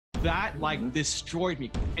that like destroyed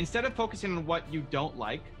me. Instead of focusing on what you don't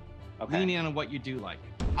like, leaning on what you do like.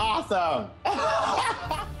 Awesome.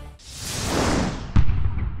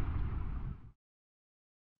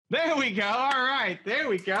 There we go. All right. There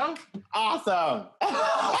we go. Awesome.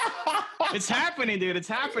 It's happening, dude. It's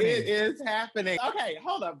happening. It is happening. Okay,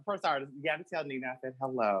 hold up. First artist, you got to tell Nina I said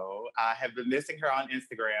hello. I have been missing her on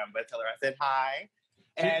Instagram, but tell her I said hi.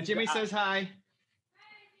 And Jimmy says hi.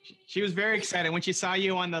 She was very excited when she saw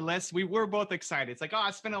you on the list. We were both excited. It's like, oh,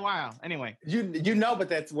 it's been a while. Anyway. You know, but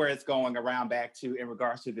that's where it's going around back to in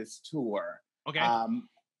regards to this tour. Okay.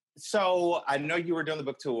 So I know you were doing the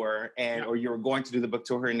book tour or you were going to do the book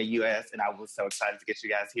tour here in the US, and I was so excited to get you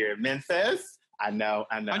guys here in Memphis. I know.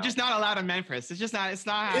 I'm just not allowed in Memphis. It's not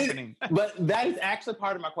happening. But that is actually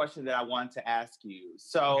part of my question that I wanted to ask you.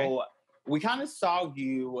 So we kind of saw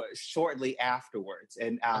you shortly afterwards,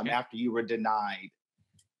 and after you were denied.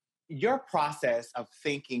 Your process of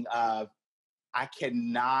thinking of, I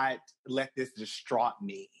cannot let this distraught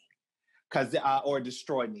me, or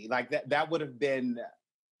destroy me. Like that would have been,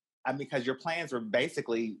 because your plans were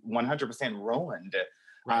basically 100% ruined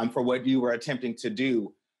for what you were attempting to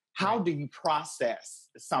do. How do you process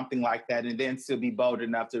something like that and then still be bold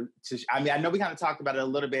enough to I know we kind of talked about it a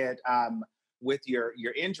little bit with your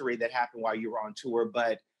injury that happened while you were on tour,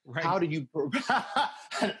 but how do you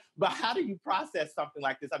process something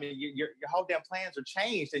like this? I mean, your whole damn plans are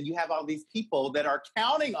changed, and you have all these people that are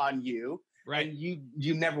counting on you, and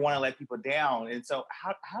you never want to let people down. And so,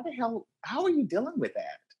 how are you dealing with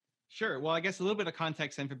that? Sure. Well, I guess a little bit of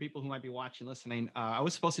context then for people who might be watching, listening. I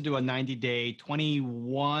was supposed to do a 90-day,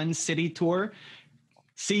 21-city tour.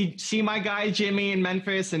 See my guy Jimmy in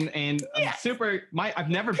Memphis, and I've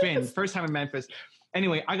never been. First time in Memphis.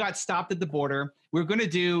 Anyway, I got stopped at the border. We were going to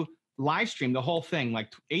do live stream the whole thing,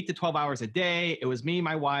 like 8 to 12 hours a day. It was me,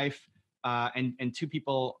 my wife, and 2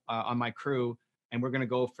 people on my crew, and we're going to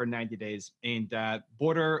go for 90 days. And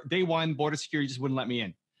day one, border security just wouldn't let me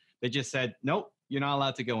in. They just said, nope, you're not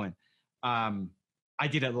allowed to go in. I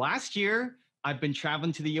did it last year. I've been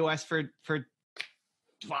traveling to the U.S. for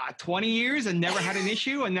 20 years and never had an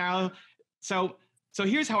issue. And now, so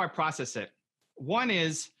here's how I process it. One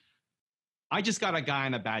is, I just got a guy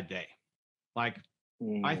on a bad day. Like,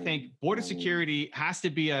 I think border security has to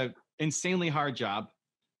be a insanely hard job.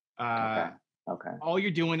 All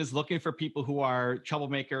you're doing is looking for people who are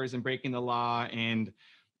troublemakers and breaking the law, and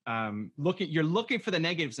you're looking for the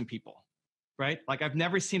negatives in people, right? Like, I've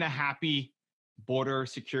never seen a happy border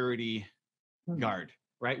security guard.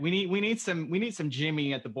 Right, we need some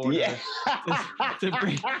Jimmy at the border to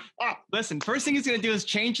bring. Listen, first thing he's gonna do is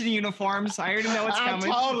change the uniforms. I already know it's coming.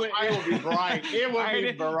 It will be bright. It will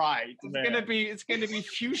be bright. It's gonna be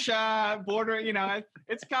fuchsia border. You know,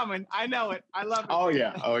 it's coming. I know it. I love it. Oh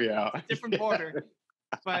yeah. It's a different border.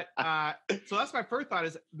 But so that's my first thought: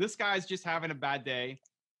 is this guy's just having a bad day.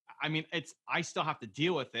 I mean, I still have to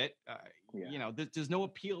deal with it. You know, there's no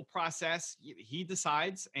appeal process. He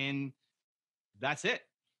decides, and that's it.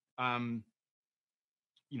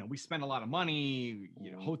 You know, we spend a lot of money,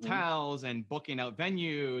 hotels and booking out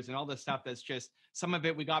venues and all this stuff. That's just, some of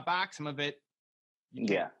it we got back, some of it.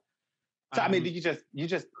 So, I mean, did you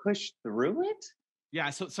just push through it?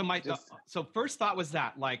 Yeah. So first thought was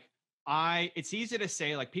that, like, it's easy to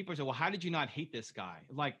say, like, people say, well, how did you not hate this guy?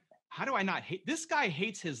 Like, how do I not hate this guy?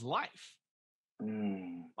 Hates his life.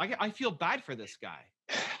 Like, I feel bad for this guy.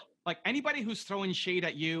 Like, anybody who's throwing shade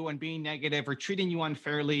at you and being negative or treating you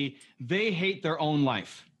unfairly, they hate their own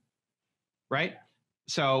life, right?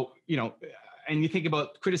 So, and you think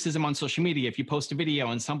about criticism on social media. If you post a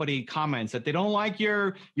video and somebody comments that they don't like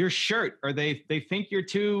your shirt, or they think you're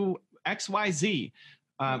too XYZ,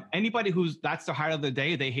 anybody that's the heart of the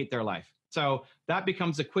day, they hate their life. So that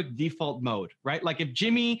becomes a quick default mode, right? Like, if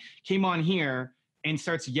Jimmy came on here and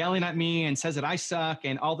starts yelling at me and says that I suck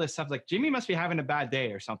and all this stuff, like, Jimmy must be having a bad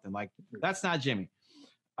day or something. Like, that's not Jimmy.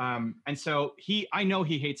 And so I know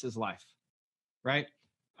he hates his life, right?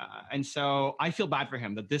 And so I feel bad for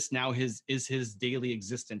him that this now is his daily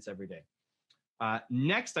existence every day.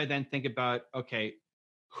 Next, I then think about, okay,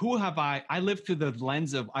 who have I live through the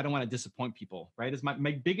lens of, I don't want to disappoint people, right? Is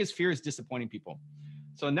my biggest fear is disappointing people.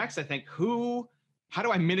 So next I think, how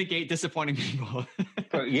do I mitigate disappointing people?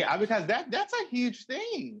 Yeah, because that's a huge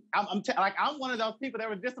thing. I'm one of those people that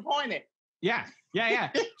were disappointed. Yeah.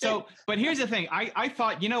 So, but here's the thing. I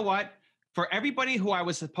thought, you know what? For everybody who I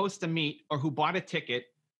was supposed to meet or who bought a ticket,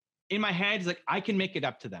 in my head, it's like, I can make it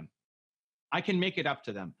up to them.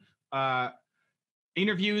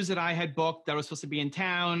 Interviews that I had booked that was supposed to be in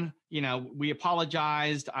town, we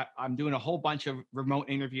apologized. I'm doing a whole bunch of remote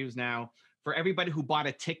interviews now. For everybody who bought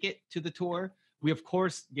a ticket to the tour, we of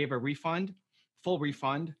course gave a refund, full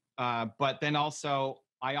refund. But then also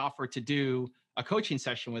I offered to do a coaching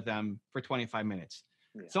session with them for 25 minutes.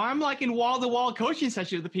 Yeah. So I'm like in wall-to-wall coaching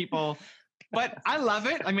session with the people, but I love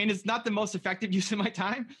it. I mean, it's not the most effective use of my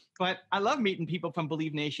time, but I love meeting people from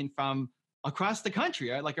Believe Nation from across the country,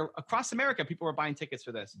 right? Like across America, people were buying tickets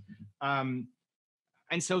for this. And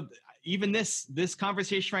so even this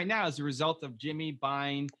conversation right now is a result of Jimmy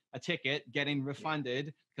buying a ticket, getting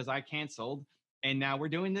refunded because I canceled. And now we're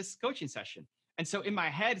doing this coaching session. And so in my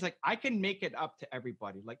head, it's like, I can make it up to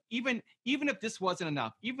everybody. Like, even if this wasn't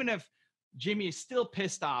enough, even if Jimmy is still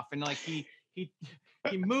pissed off and like he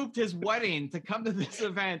moved his wedding to come to this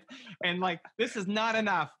event and like, this is not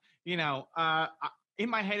enough, you know, in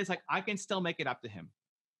my head, it's like, I can still make it up to him.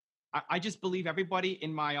 I just believe everybody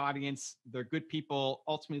in my audience, they're good people.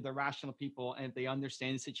 Ultimately, they're rational people. And if they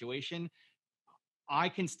understand the situation, I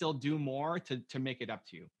can still do more to make it up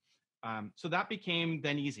to you. So that became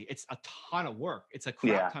then easy. It's a ton of work. It's a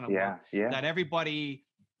crap ton of work that everybody,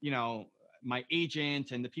 you know, my agent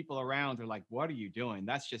and the people around are like, what are you doing?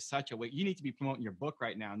 That's just such a way. You need to be promoting your book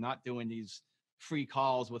right now, not doing these free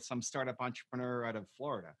calls with some startup entrepreneur out of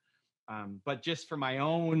Florida. But just for my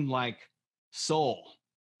own like soul.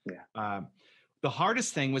 The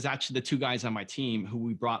hardest thing was actually the two guys on my team who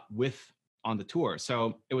we brought with on the tour.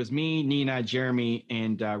 So it was me, Nina, Jeremy,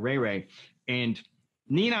 and Ray Ray. And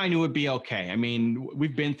Nina, I knew would be okay. I mean,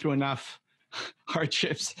 we've been through enough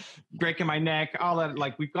hardships, breaking my neck, all that.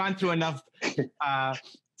 Like we've gone through enough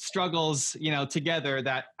struggles, you know, together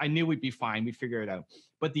that I knew we'd be fine. We'd figure it out.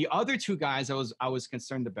 But the other two guys I was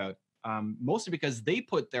concerned about, mostly because they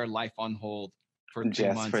put their life on hold for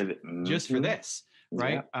 2 months just for this.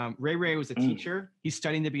 Right. Yeah. Ray Ray was a teacher. He's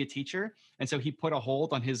studying to be a teacher. And so he put a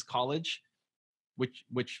hold on his college,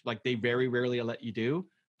 which like they very rarely let you do,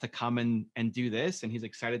 to come and do this. And he's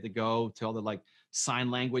excited to go to all the like sign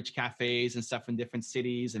language cafes and stuff in different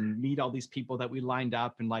cities and meet all these people that we lined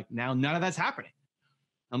up. And like, now none of that's happening.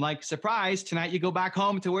 I'm like, surprise, tonight you go back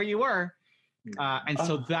home to where you were. And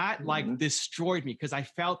so that like destroyed me because I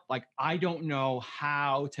felt like I don't know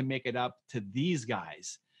how to make it up to these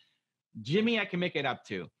guys. Jimmy, I can make it up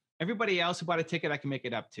to. Everybody else who bought a ticket, I can make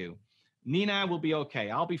it up to. Nina will be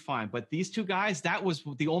okay. I'll be fine. But these two guys, that was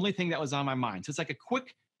the only thing that was on my mind. So it's like a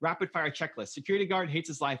quick rapid fire checklist. Security guard hates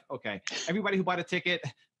his life. Okay. Everybody who bought a ticket.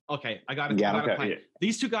 Okay. I got a plan. Yeah.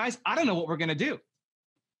 These two guys, I don't know what we're going to do.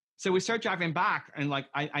 So we start driving back and like,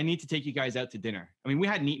 I need to take you guys out to dinner. I mean, we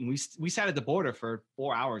hadn't eaten. We sat at the border for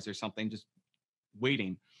 4 hours or something, just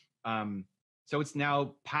waiting. So it's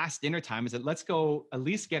now past dinner time. Is that let's go at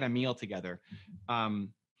least get a meal together.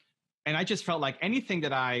 And I just felt like anything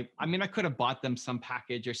that I mean, I could have bought them some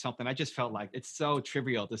package or something. I just felt like it's so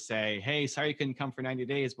trivial to say, hey, sorry you couldn't come for 90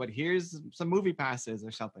 days, but here's some movie passes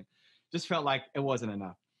or something. Just felt like it wasn't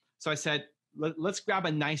enough. So I said, let's grab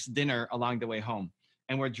a nice dinner along the way home.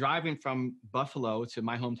 And we're driving from Buffalo to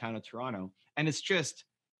my hometown of Toronto. And it's just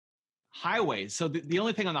highways. So the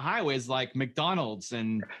only thing on the highway is like McDonald's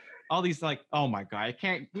and all these like, oh my God,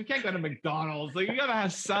 we can't go to McDonald's. Like, you gotta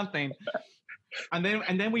have something. And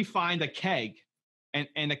then we find a keg.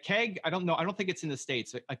 And a keg, I don't know, I don't think it's in the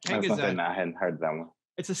States. A keg is I hadn't heard that one.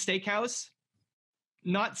 It's a steakhouse.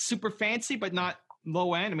 Not super fancy, but not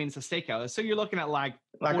low end. I mean, it's a steakhouse. So you're looking at like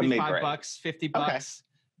 $45, $50. Okay.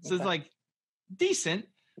 So it's like decent.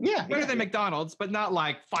 Yeah. Better than McDonald's, but not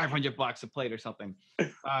like $500 a plate or something. So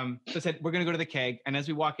I said, we're gonna go to the keg. And as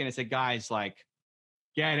we walk in, I said, guys, like,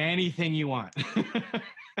 get anything you want.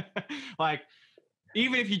 Like,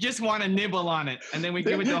 even if you just want to nibble on it, and then we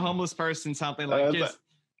give it to a homeless person, something like just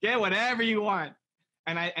get whatever you want.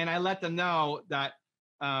 And I let them know that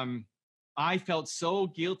I felt so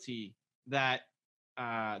guilty that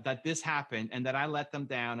that this happened and that I let them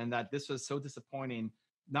down and that this was so disappointing,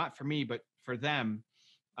 not for me, but for them.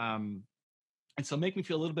 And so make me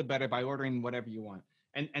feel a little bit better by ordering whatever you want.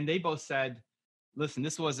 And they both said, listen,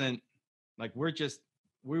 this wasn't like,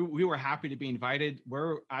 we were happy to be invited.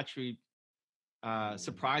 We're actually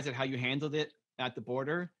surprised at how you handled it at the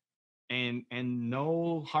border, and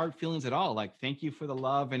no hard feelings at all. Like, thank you for the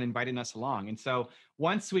love and inviting us along. And so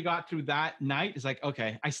once we got through that night, it's like,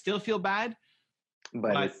 okay, I still feel bad,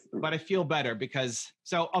 but I feel better because,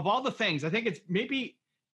 so of all the things, I think it's maybe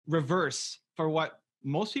reverse for what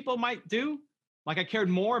most people might do. Like, I cared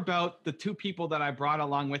more about the two people that I brought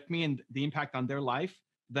along with me and the impact on their life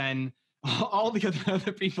than all the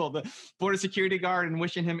other people, the border security guard and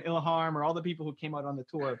wishing him ill harm, or all the people who came out on the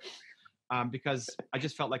tour, because I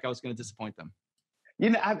just felt like I was going to disappoint them.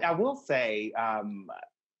 You know, I will say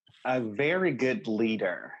a very good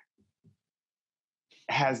leader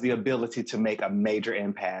has the ability to make a major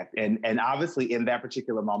impact. And obviously in that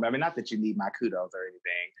particular moment, I mean, not that you need my kudos or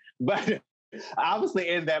anything, but obviously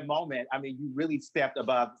in that moment, I mean, you really stepped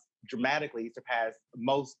above, dramatically surpassed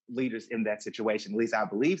most leaders in that situation. At least I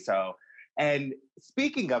believe so. And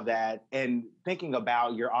speaking of that, and thinking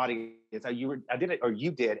about your audience, you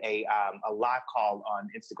did a live call on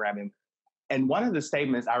Instagram, and one of the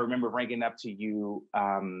statements I remember bringing up to you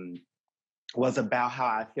was about how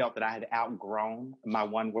I felt that I had outgrown my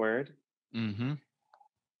one word. Mm-hmm.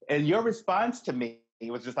 And your response to me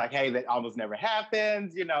was just like, hey, that almost never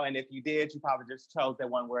happens, you know, and if you did, you probably just chose that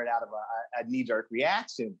one word out of a knee-jerk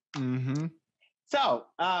reaction. Mm-hmm. So,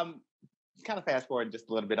 kind of fast forward just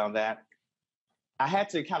a little bit on that. I had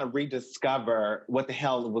to kind of rediscover what the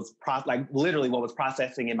hell was, literally what was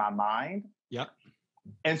processing in my mind. Yep.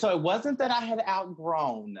 And so it wasn't that I had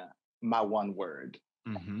outgrown my one word.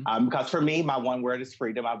 Mm-hmm. Because for me, my one word is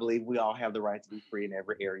freedom. I believe we all have the right to be free in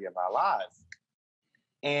every area of our lives.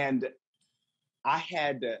 And I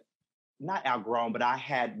had not outgrown, but I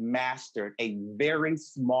had mastered a very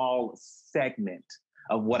small segment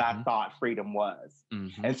of what I thought freedom was.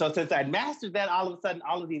 Mm-hmm. And so since I'd mastered that, all of a sudden,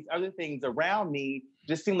 all of these other things around me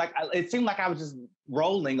just seemed like I was just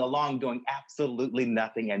rolling along doing absolutely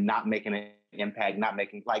nothing and not making an impact, not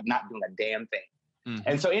doing a damn thing. Mm-hmm.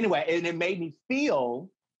 And so anyway, and it made me feel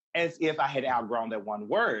as if I had outgrown that one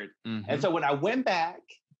word. Mm-hmm. And so when I went back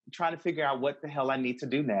trying to figure out what the hell I need to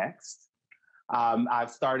do next, I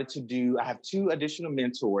have 2 additional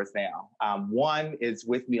mentors now. One is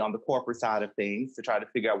with me on the corporate side of things to try to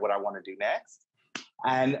figure out what I want to do next.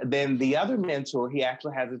 And then the other mentor, he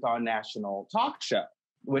actually has his own national talk show,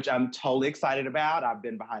 which I'm totally excited about. I've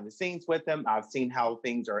been behind the scenes with him. I've seen how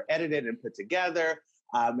things are edited and put together.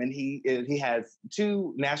 And he has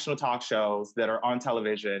 2 national talk shows that are on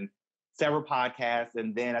television, several podcasts,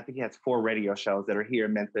 and then I think he has 4 radio shows that are here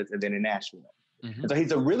in Memphis and then in Nashville. Mm-hmm. And so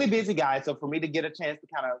he's a really busy guy. So for me to get a chance to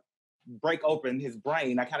kind of break open his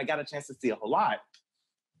brain, I kind of got a chance to see a whole lot.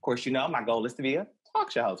 Of course, you know, my goal is to be a talk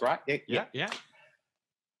show host, right? Yeah.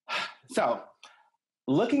 So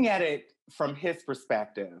looking at it from his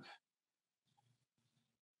perspective,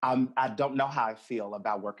 I don't know how I feel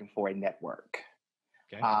about working for a network.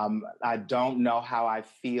 Okay. I don't know how I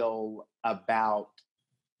feel about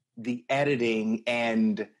the editing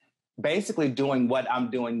and basically doing what I'm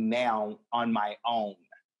doing now on my own,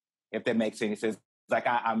 if that makes any sense. Like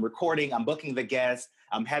I'm recording, I'm booking the guests,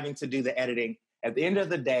 I'm having to do the editing. At the end of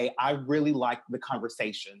the day, I really like the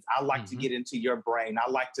conversations. I like to get into your brain. I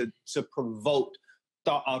like to provoke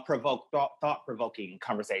thought-provoking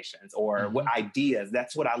conversations or what ideas.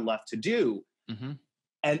 That's what I love to do. Mm-hmm.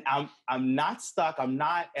 And I'm not stuck. I'm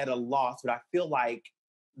not at a loss, but I feel like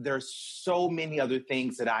there's so many other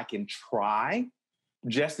things that I can try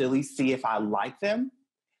just to at least see if I like them.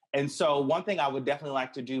 And so one thing I would definitely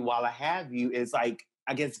like to do while I have you is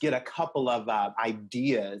get a couple of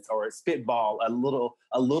ideas or spitball a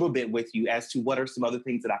little bit with you as to what are some other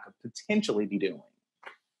things that I could potentially be doing.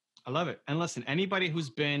 I love it. And listen, anybody who's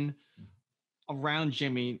been around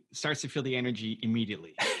Jimmy starts to feel the energy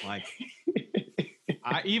immediately. Like,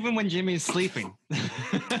 even when Jimmy's sleeping.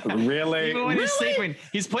 Really? Even when he's sleeping,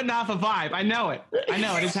 he's putting off a vibe. I know it.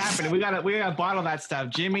 It's happening. We gotta bottle that stuff.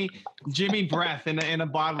 Jimmy breath in a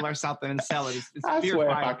bottle or something and sell it. It's I swear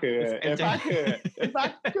if I could. If I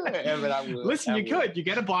could, Evan, I would. Listen, you could. You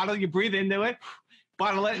get a bottle, you breathe into it,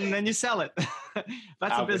 bottle it, and then you sell it.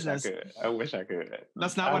 That's a business. I wish I could.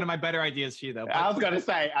 That's not one of my better ideas for you, though. I was gonna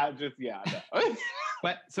say, I know.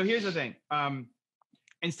 But so here's the thing.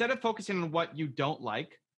 Instead of focusing on what you don't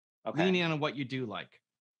like, lean in on what you do like.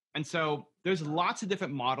 And so there's lots of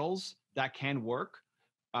different models that can work,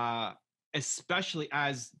 especially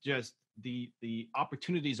as just the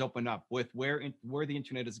opportunities open up with where the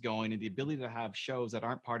internet is going and the ability to have shows that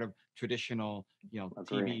aren't part of traditional,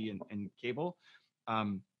 TV and cable.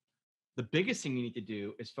 The biggest thing you need to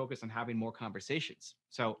do is focus on having more conversations.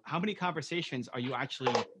 So how many conversations are you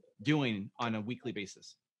actually doing on a weekly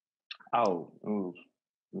basis?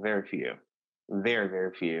 Very few. Very,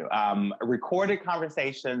 very few. Recorded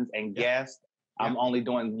conversations and guests, I'm only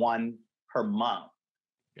doing 1 per month.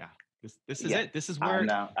 Yeah. This is it. This is where...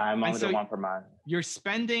 I'm only doing 1 per month. You're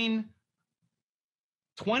spending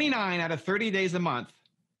 29 out of 30 days a month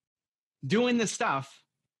doing the stuff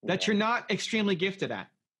that you're not extremely gifted at.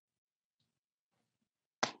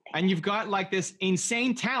 And you've got like this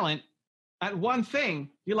insane talent at one thing.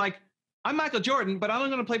 You're like, I'm Michael Jordan, but I'm only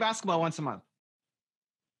going to play basketball once a month.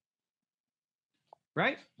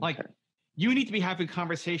 Right? Like, you need to be having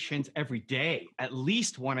conversations every day, at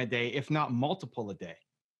least 1 a day, if not multiple a day.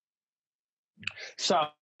 So,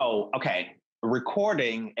 okay.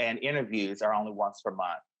 recording and interviews are only once per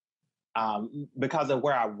month. Because of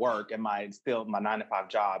where I work and my 9-to-5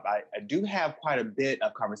 job, I do have quite a bit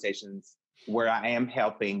of conversations where I am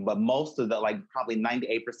helping, but most of the, like probably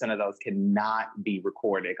 98% of those cannot be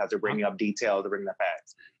recorded because they're bringing up details, they're bringing up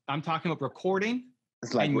facts. I'm talking about recording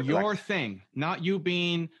and your thing, not you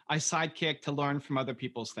being a sidekick to learn from other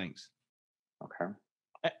people's things. Okay.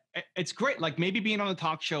 It's great. Like maybe being on a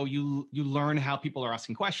talk show, you learn how people are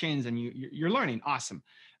asking questions and you're learning. Awesome.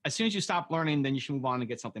 As soon as you stop learning, then you should move on and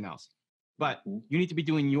get something else. But you need to be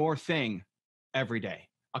doing your thing every day.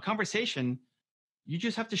 A conversation, you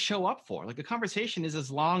just have to show up for. Like a conversation is as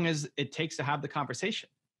long as it takes to have the conversation.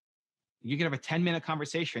 You can have a 10-minute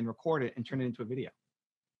conversation, record it, and turn it into a video.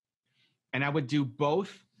 And I would do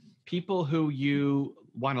both people who you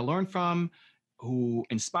want to learn from, who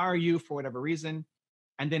inspire you for whatever reason,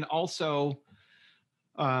 and then also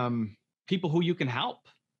people who you can help.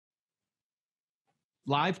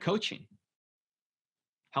 Live coaching.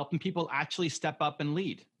 Helping people actually step up and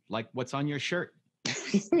lead, like what's on your shirt.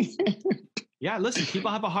 Yeah, listen, people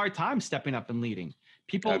have a hard time stepping up and leading.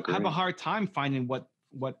 People have a hard time finding what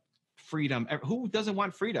freedom, who doesn't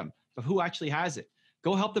want freedom, but who actually has it.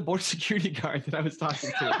 Go help the border security guard that I was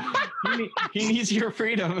talking to. he needs your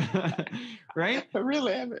freedom, right?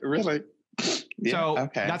 Really. Yeah, so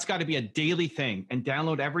that's got to be a daily thing, and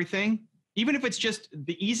download everything. Even if it's just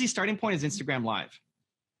the easy starting point is Instagram Live.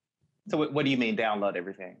 So what do you mean download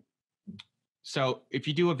everything? So if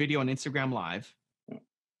you do a video on Instagram Live,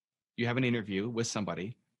 you have an interview with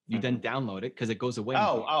somebody, you then download it because it goes away.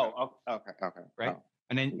 Okay. Right.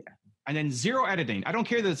 And then zero editing. I don't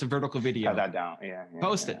care that it's a vertical video. Cut that down. Yeah.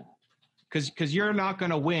 Post it. Because you're not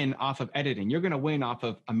going to win off of editing. You're going to win off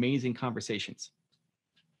of amazing conversations.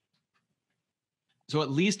 So at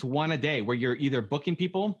least one a day where you're either booking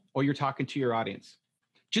people or you're talking to your audience.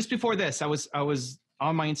 Just before this, I was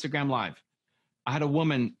on my Instagram Live. I had a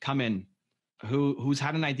woman come in who's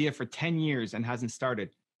had an idea for 10 years and hasn't started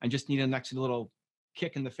and just needed an extra little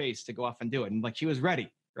kick in the face to go off and do it. And like she was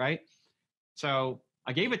ready, right? So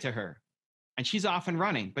I gave it to her and she's off and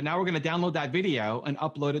running. But now we're going to download that video and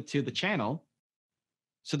upload it to the channel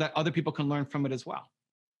so that other people can learn from it as well.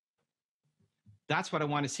 That's what I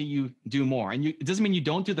want to see you do more. And it doesn't mean you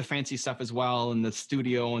don't do the fancy stuff as well in the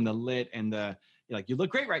studio and the lit and you look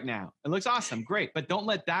great right now. It looks awesome. Great. But don't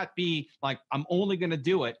let that be like, I'm only going to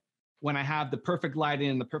do it when I have the perfect lighting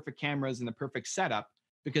and the perfect cameras and the perfect setup,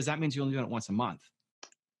 because that means you're only doing it once a month.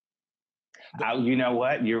 You know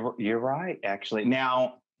what? You're right, actually.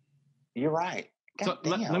 Now, you're right. So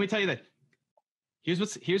let me tell you that. Here's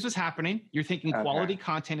what's happening. You're thinking quality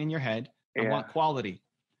content in your head. I want quality.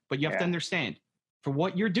 But you have to understand, for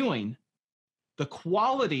what you're doing, the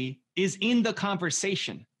quality is in the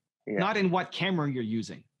conversation, not in what camera you're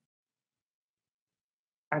using.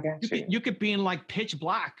 I got you. You could be in like pitch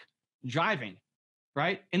black driving,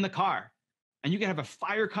 right? In the car. And you can have a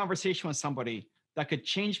fire conversation with somebody that could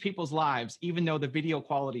change people's lives, even though the video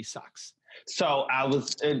quality sucks. So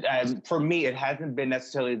for me, it hasn't been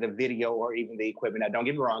necessarily the video or even the equipment. Now, don't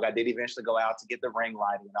get me wrong. I did eventually go out to get the ring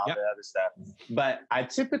lighting and all the other stuff, but I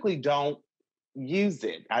typically don't use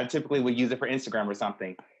it. I typically would use it for Instagram or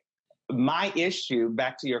something. My issue,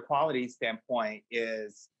 back to your quality standpoint,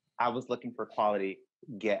 is I was looking for quality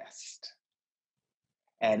guests.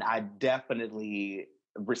 And I definitely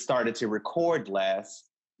started to record less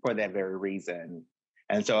for that very reason.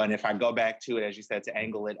 And if I go back to it, as you said, to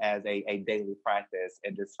angle it as a daily practice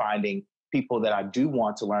and just finding people that I do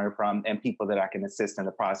want to learn from and people that I can assist in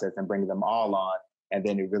the process and bring them all on, and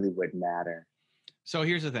then it really wouldn't matter. So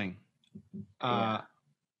here's the thing.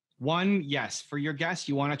 One, yes, for your guests,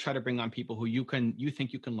 you want to try to bring on people who you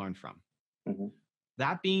think you can learn from. Mm-hmm.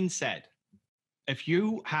 That being said, if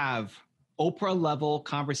you have Oprah level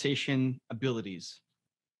conversation abilities,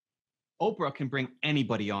 Oprah can bring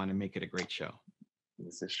anybody on and make it a great show.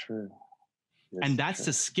 This is true. And that's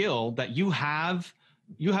the skill that you have.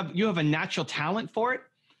 You have a natural talent for it,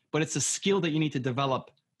 but it's a skill that you need to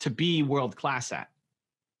develop to be world class at.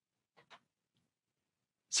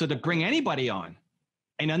 So to bring anybody on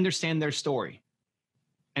and understand their story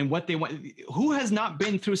and what they want, who has not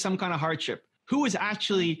been through some kind of hardship, who is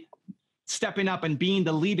actually stepping up and being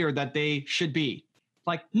the leader that they should be?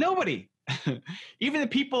 Like nobody. Even the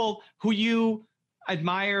people who you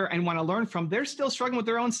admire and want to learn from, they're still struggling with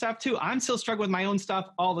their own stuff too. I'm still struggling with my own stuff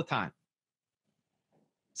all the time.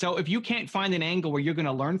 So if you can't find an angle where you're going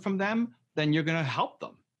to learn from them, then you're going to help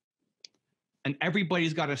them. And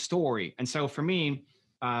everybody's got a story. And so for me,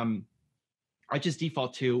 I just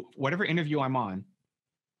default to whatever interview I'm on.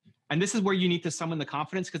 And this is where you need to summon the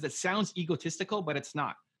confidence, because it sounds egotistical, but it's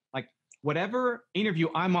not. Like, whatever interview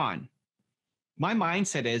I'm on, my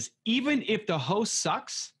mindset is, even if the host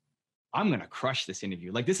sucks, I'm going to crush this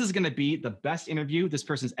interview. Like, this is going to be the best interview this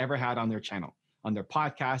person's ever had on their channel, on their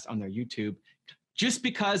podcast, on their YouTube, just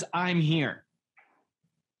because I'm here.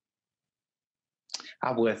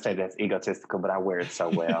 I would say that's egotistical, but I wear it so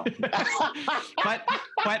well. but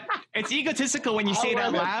it's egotistical when you say it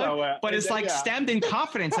out loud, so well. But it's like stemmed in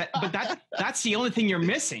confidence. But that's the only thing you're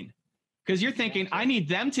missing, because you're thinking, I need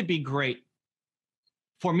them to be great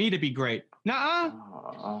for me to be great.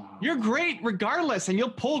 Nuh-uh. You're great regardless, and you'll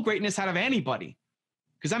pull greatness out of anybody,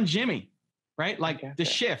 because I'm Jimmy, right? Like the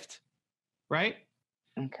shift, right?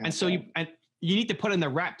 Okay. And so you need to put in the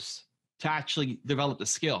reps to actually develop the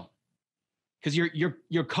skill. Because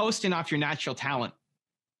you're coasting off your natural talent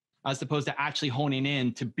as opposed to actually honing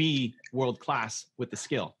in to be world class with the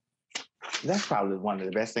skill. That's probably one of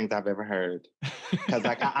the best things I've ever heard. Because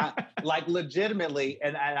I like legitimately,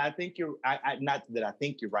 and I think not that I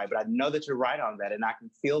think you're right, but I know that you're right on that, and I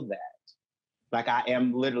can feel that. Like, I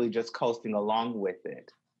am literally just coasting along with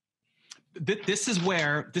it. This is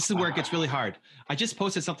where it gets really hard. I just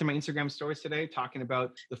posted something on my Instagram stories today talking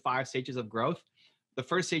about the 5 stages of growth. The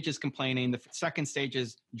first stage is complaining. The second stage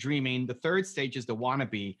is dreaming. The third stage is the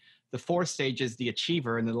wannabe. The fourth stage is the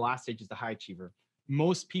achiever. And then the last stage is the high achiever.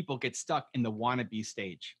 Most people get stuck in the wannabe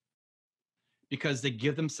stage because they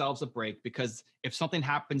give themselves a break, because if something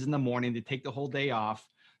happens in the morning, they take the whole day off.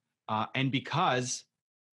 And because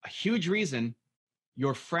a huge reason,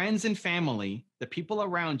 your friends and family, the people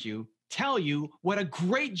around you, tell you what a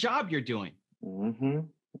great job you're doing. Mm-hmm.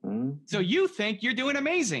 Mm-hmm. So you think you're doing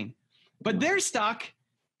amazing. But they're stuck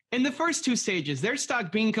in the first 2 stages. They're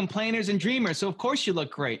stuck being complainers and dreamers. So of course you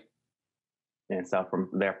look great. And so from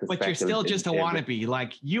their perspective, but you're still just a wannabe.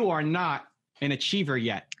 Like, you are not an achiever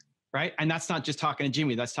yet, right? And that's not just talking to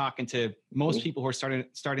Jimmy. That's talking to most people who are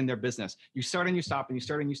starting their business. You start and you stop, and you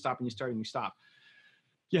start and you stop, and you start and you stop.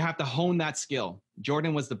 You have to hone that skill.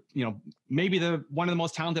 Jordan was maybe one of the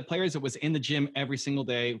most talented players that was in the gym every single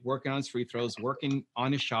day, working on his free throws, working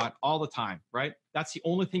on his shot all the time, right? That's the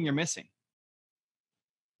only thing you're missing,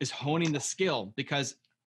 is honing the skill, because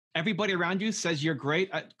everybody around you says you're great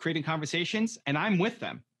at creating conversations, and I'm with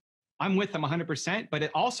them. I'm with them 100%. But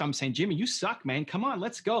I'm saying, Jimmy, you suck, man. Come on,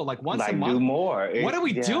 let's go. Like, once a month. Do more. What are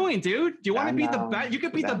we doing, dude? Do you want to be the best? You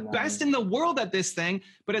could be the best in the world at this thing,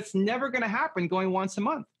 but it's never going to happen going once a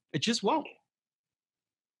month. It just won't.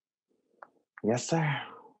 Yes, sir.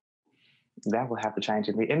 That will have to change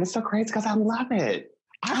in me. And it's so crazy because I love it.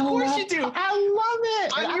 Of course you do. I love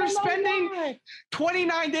it. And you're spending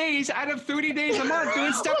 29 days out of 30 days a month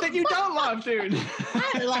doing stuff that you don't love, dude.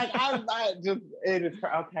 It is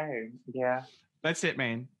okay. Yeah. That's it,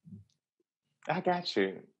 man. I got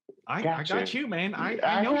you. I got you, man.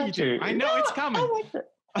 I know you do. I know it's coming.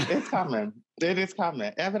 It's coming. It is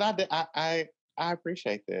coming. Evan, I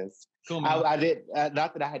appreciate this. Cool, man. I did,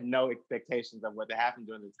 not that I had no expectations of what to happen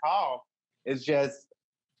during this call. It's just,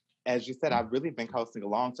 as you said, I've really been coasting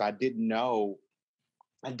along, so I didn't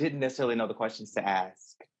necessarily know the questions to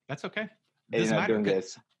ask. That's okay. It doesn't matter.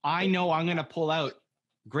 I know I'm going to pull out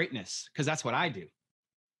greatness, because that's what I do.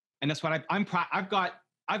 And that's what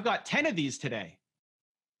I've got 10 of these today,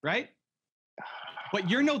 right? But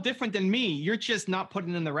you're no different than me. You're just not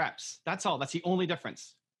putting in the reps. That's all. That's the only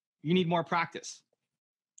difference. You need more practice.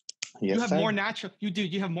 Yes, you have more natural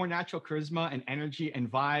charisma and energy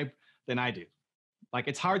and vibe than I do. Like,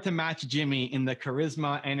 it's hard to match Jimmy in the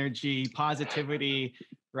charisma, energy, positivity,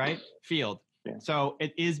 right? Field. Yeah. So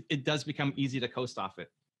it does become easy to coast off it.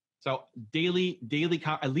 So daily,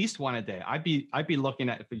 at least 1 a day. I'd be looking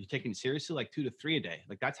at, if you're taking it seriously, like 2 to 3 a day.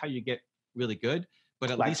 Like, that's how you get really good.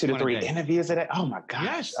 But at least 2 to 3 interviews a day. Oh my gosh.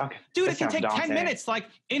 Yes. Okay. Dude, it can take 10 minutes. Like,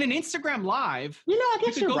 in an Instagram live, I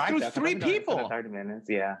guess you could go right, through 3 people. 30 minutes.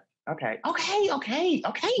 Yeah. Okay. Are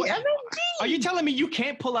you telling me you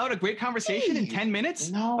can't pull out a great conversation in 10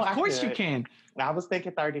 minutes? No, of course you can. I was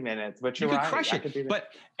thinking 30 minutes, but you're right. You could crush it. But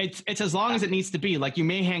it's as long as it needs to be. Like, you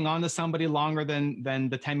may hang on to somebody longer than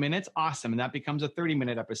the 10 minutes. Awesome. And that becomes a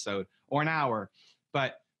 30-minute episode or an hour.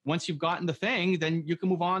 But once you've gotten the thing, then you can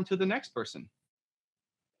move on to the next person.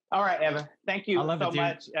 All right, Evan. Thank you so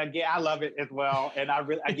much. Again, I love it as well. And I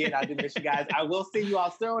do miss you guys. I will see you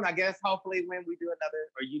all soon. I guess hopefully when we do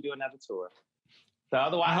you do another tour. So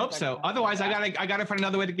otherwise, I hope so. Otherwise, I gotta find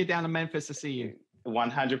another way to get down to Memphis to see you.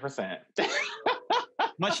 100%.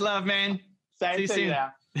 Much love, man. See you soon.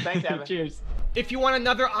 Now. Thanks, Evan. Cheers. If you want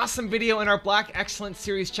another awesome video in our Black Excellence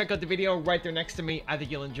series, check out the video right there next to me. I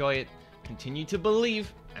think you'll enjoy it. Continue to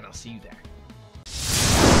believe, and I'll see you there.